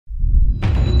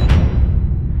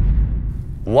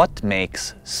What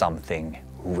makes something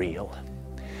real?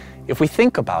 If we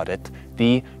think about it,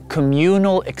 the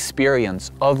communal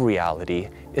experience of reality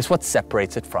is what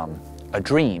separates it from a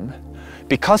dream.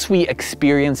 Because we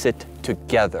experience it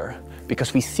together,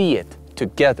 because we see it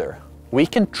together, we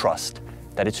can trust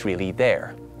that it's really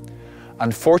there.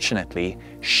 Unfortunately,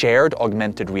 shared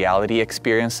augmented reality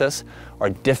experiences are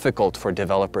difficult for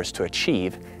developers to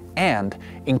achieve and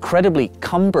incredibly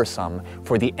cumbersome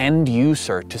for the end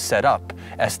user to set up,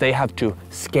 as they have to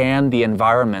scan the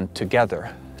environment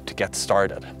together to get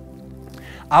started.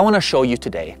 I want to show you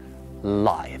today,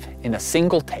 live, in a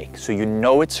single take, so you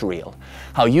know it's real,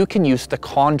 how you can use the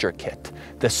ConjureKit,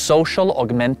 the social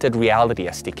augmented reality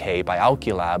SDK by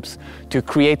Auki Labs, to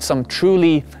create some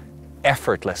truly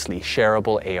effortlessly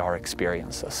shareable AR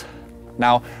experiences.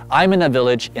 Now, I'm in a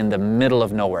village in the middle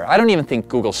of nowhere. I don't even think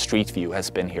Google Street View has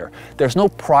been here. There's no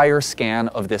prior scan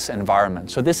of this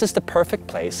environment, so this is the perfect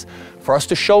place for us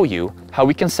to show you how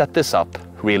we can set this up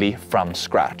really from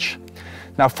scratch.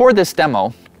 Now, for this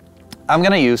demo, I'm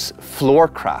going to use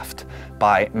Floorcraft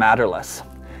by Matterless,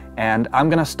 and I'm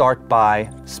going to start by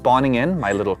spawning in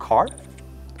my little car,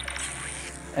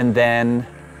 and then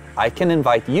I can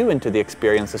invite you into the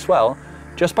experience as well,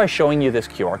 just by showing you this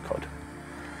QR code.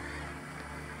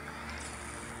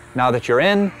 Now that you're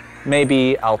in,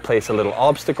 maybe I'll place a little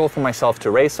obstacle for myself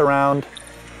to race around,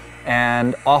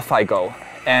 and off I go.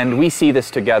 And we see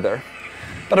this together.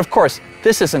 But of course,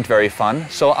 this isn't very fun,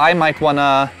 so I might want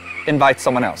to invite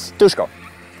someone else. Dushko.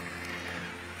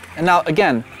 And now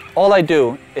again, all I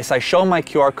do is I show my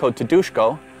QR code to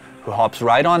Dushko, who hops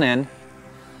right on in,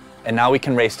 and now we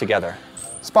can race together.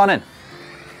 Spawn in.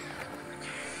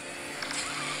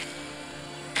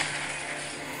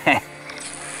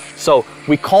 So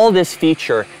we call this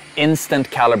feature instant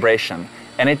calibration,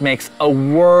 and it makes a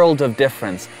world of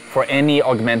difference for any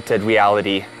augmented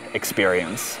reality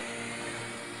experience.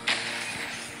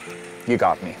 You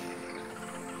got me.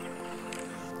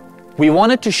 We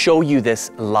wanted to show you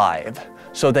this live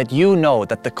so that you know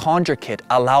that the ConjureKit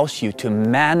allows you to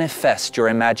manifest your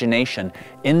imagination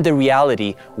in the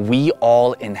reality we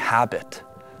all inhabit,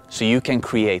 so you can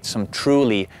create some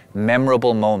truly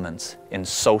memorable moments in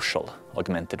social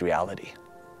augmented reality.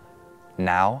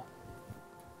 Now,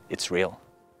 it's real.